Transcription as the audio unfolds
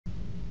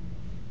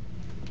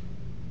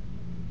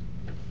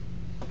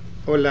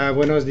Hola,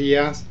 buenos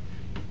días.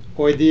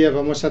 Hoy día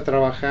vamos a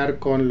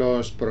trabajar con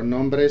los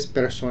pronombres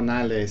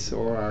personales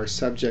or our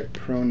subject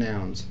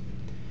pronouns.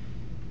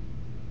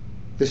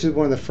 This is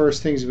one of the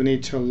first things we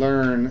need to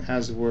learn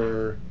as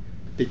we're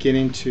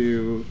beginning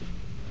to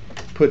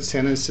put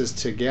sentences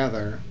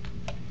together.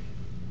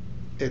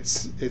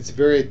 It's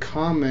very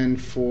common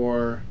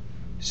for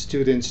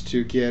students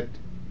to get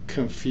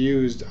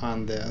confused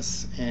on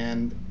this,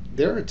 and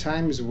there are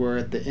times where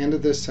at the end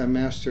of the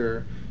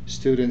semester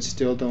students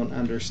still don't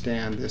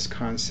understand this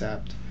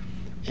concept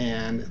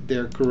and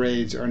their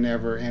grades are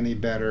never any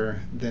better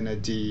than a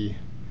D,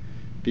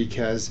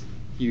 because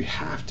you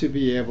have to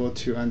be able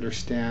to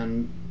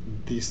understand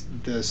these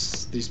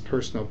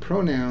personal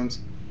pronouns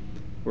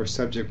or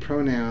subject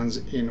pronouns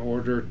in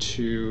order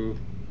to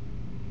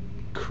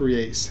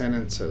create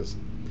sentences.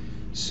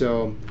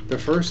 So the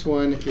first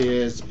one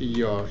is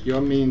yo. Yo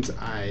means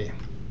I.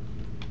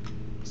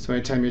 So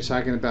anytime you're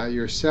talking about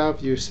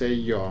yourself, you say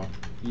yo.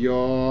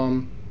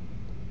 Yo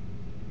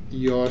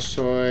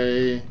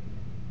soy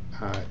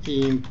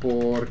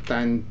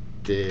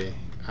importante.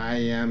 I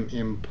am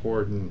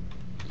important.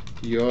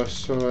 Yo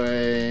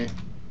soy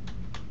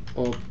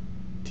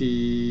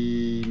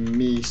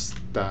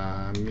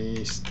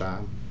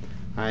optimista.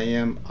 I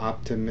am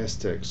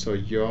optimistic. So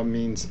yo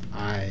means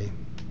I.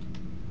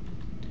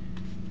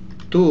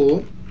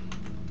 Tú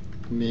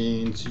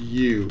means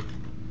you.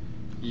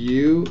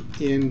 You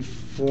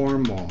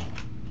informal.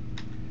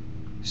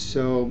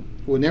 So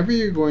whenever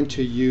you're going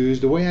to use,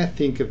 the way I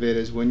think of it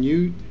is when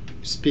you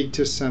speak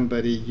to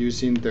somebody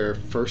using their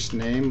first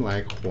name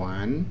like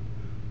Juan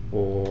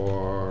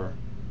or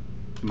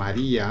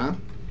Maria,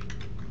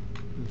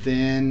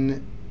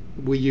 then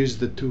we use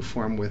the tú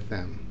form with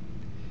them.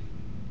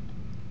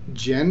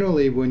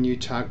 Generally, when you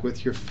talk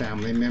with your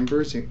family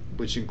members,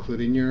 which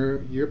including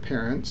your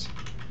parents,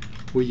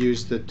 we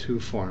use the tú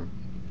form.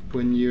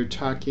 When you're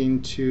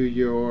talking to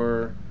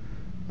your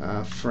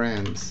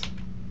friends,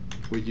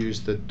 we use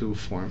the tú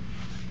form.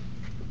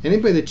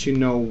 Anybody that you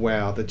know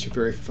well, that you're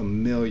very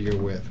familiar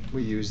with,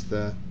 we use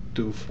the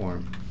tú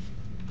form.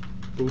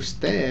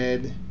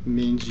 Usted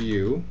means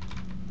you,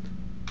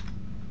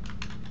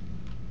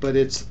 but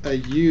it's a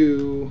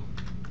you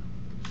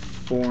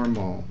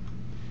formal.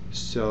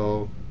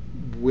 So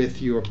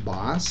with your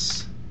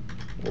boss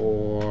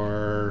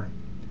or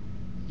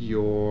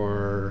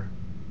your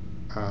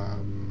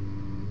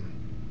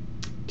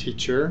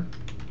teacher,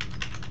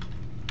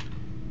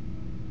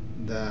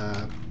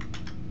 the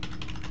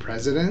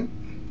president,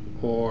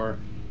 or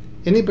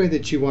anybody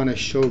that you want to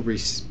show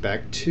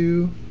respect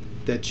to,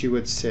 that you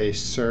would say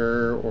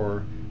sir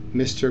or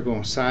Mr.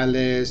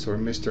 Gonzalez or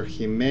Mr.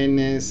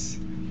 Jimenez.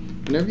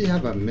 Whenever you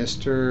have a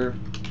Mr.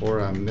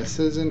 or a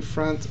Mrs. in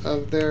front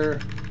of their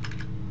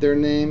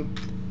name,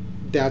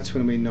 that's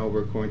when we know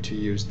we're going to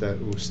use the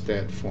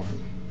usted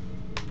form.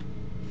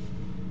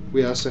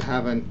 We also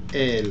have an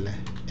él.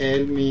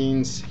 Él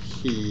means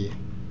he.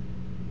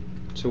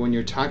 So when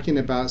you're talking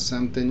about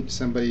something,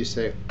 somebody, you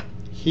say,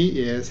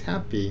 he is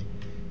happy.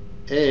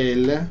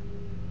 Él,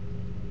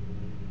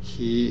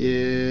 he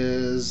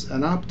is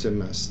an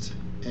optimist.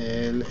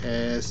 Él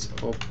es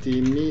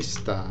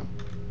optimista.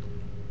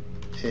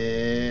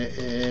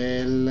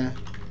 Él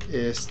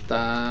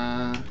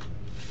está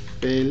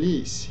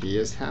feliz. He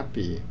is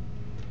happy.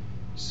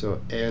 So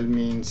él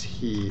means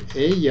he.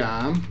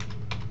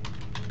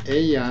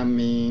 Ella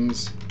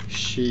means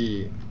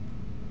she.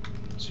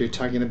 So you're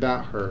talking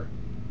about her.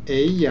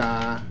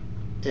 Ella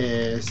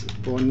es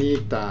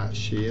bonita.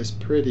 She is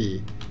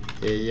pretty.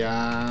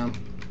 Ella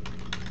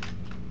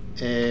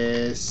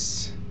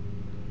es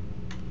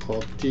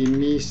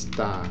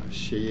optimista.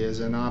 She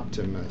is an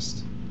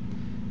optimist.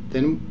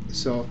 Then,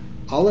 so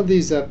all of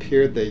these up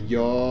here, the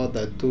yo,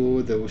 the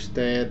tú, the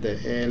usted, the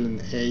él,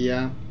 and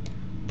ella,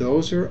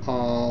 those are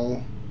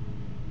all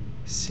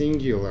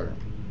singular.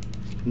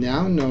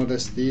 Now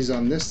notice these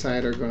on this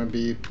side are going to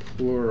be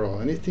plural.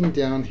 Anything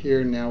down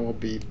here now will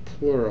be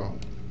plural.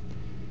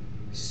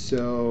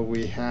 So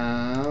we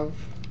have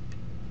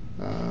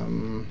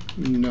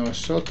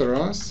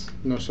nosotros.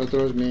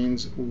 Nosotros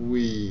means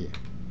we.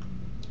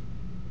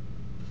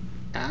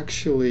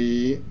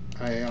 Actually,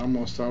 I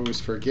almost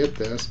always forget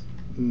this.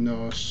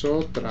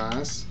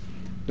 Nosotras.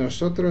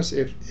 Nosotros,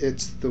 if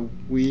it's the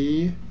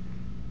we,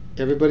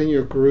 everybody in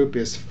your group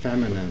is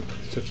feminine.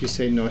 So if you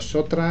say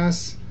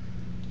nosotras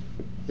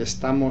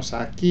estamos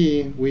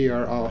aquí, we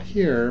are all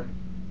here,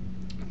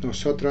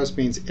 nosotras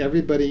means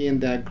everybody in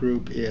that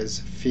group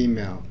is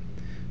female.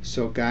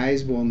 So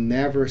guys will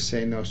never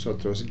say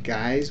nosotros.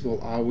 Guys will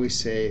always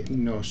say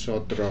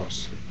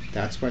nosotros.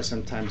 That's why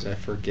sometimes I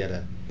forget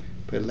it.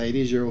 But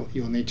ladies, you'll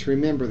need to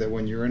remember that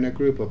when you're in a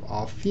group of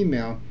all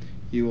female,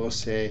 you will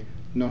say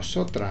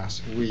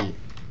nosotras, we.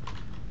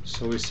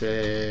 So we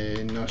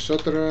say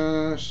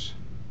nosotros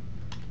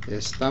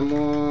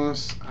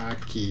estamos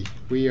aquí.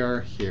 We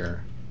are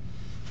here.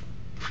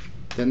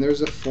 Then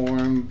there's a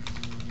form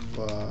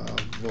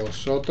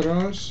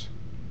vosotros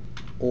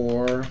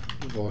or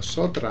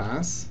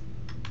vosotras,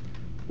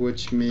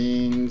 which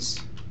means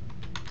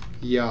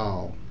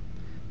y'all.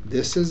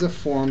 This is a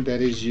form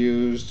that is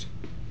used,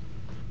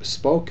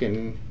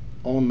 spoken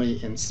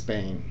only in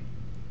Spain.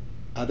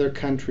 Other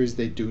countries,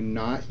 they do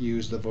not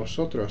use the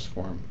vosotros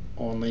form,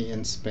 only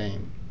in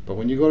Spain. But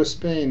when you go to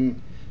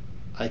Spain,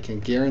 I can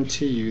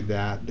guarantee you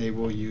that they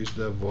will use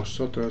the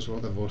vosotros or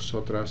the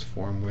vosotras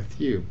form with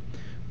you.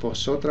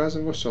 Vosotras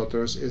and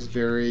vosotros is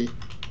very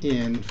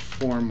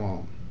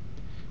informal.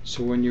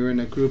 So when you're in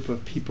a group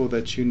of people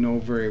that you know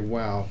very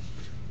well,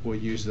 we'll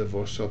use the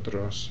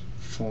vosotros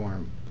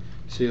form.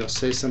 So you'll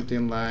say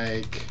something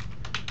like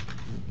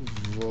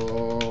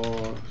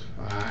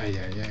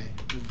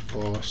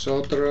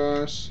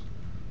vosotros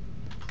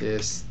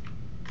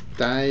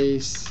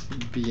estáis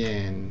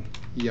bien.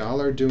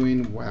 Y'all are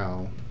doing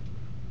well.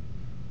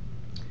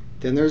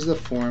 Then there's the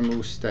form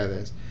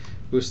ustedes.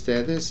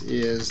 Ustedes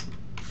is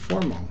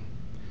formal.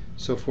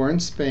 So if we're in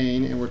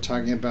Spain and we're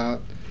talking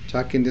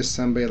to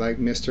somebody like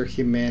Mr.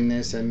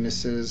 Jimenez and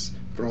Mrs.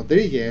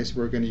 Rodriguez,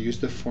 we're going to use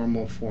the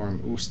formal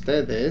form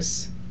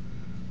ustedes.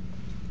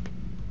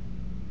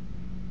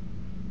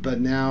 But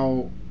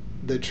now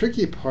the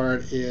tricky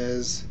part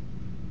is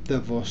the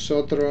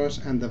vosotros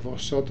and the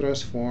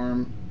vosotras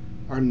form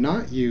are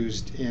not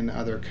used in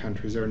other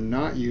countries. They're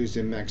not used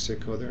in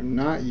Mexico. They're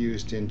not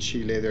used in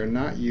Chile. They're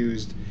not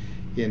used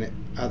in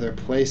other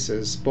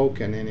places,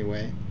 spoken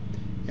anyway.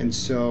 And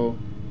so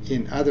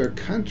in other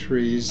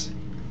countries,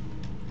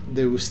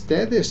 the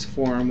ustedes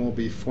form will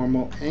be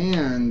formal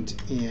and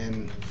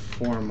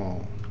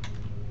informal.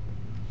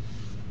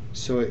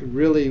 So it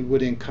really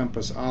would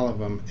encompass all of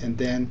them. And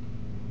then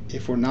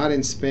if we're not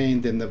in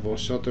Spain, then the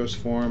vosotros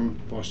form,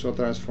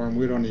 vosotras form,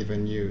 we don't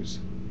even use.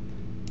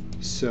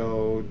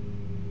 So,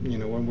 you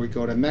know, when we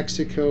go to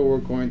Mexico, we're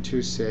going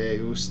to say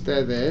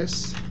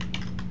ustedes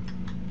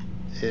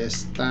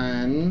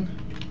están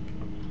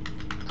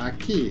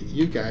aquí.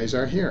 You guys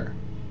are here.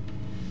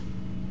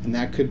 And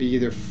that could be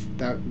either,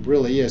 that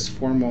really is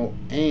formal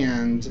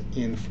and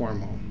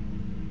informal.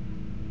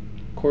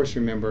 Of course,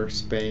 remember,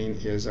 Spain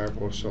is our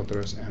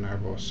vosotros and our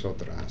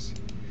vosotras.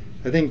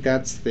 I think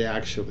that's the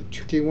actual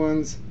tricky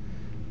ones.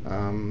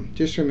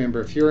 Just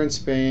remember, if you're in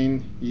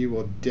Spain, you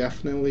will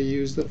definitely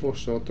use the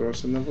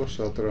vosotros and the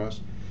vosotras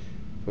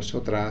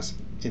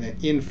in an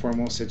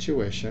informal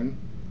situation.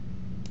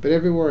 But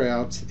everywhere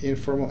else,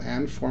 informal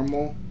and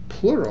formal,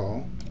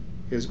 plural,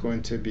 is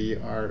going to be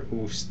our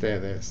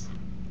ustedes.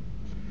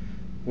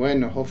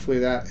 Bueno, hopefully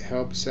that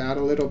helps out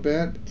a little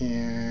bit,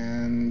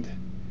 and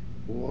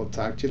we'll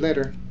talk to you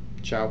later.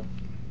 Ciao.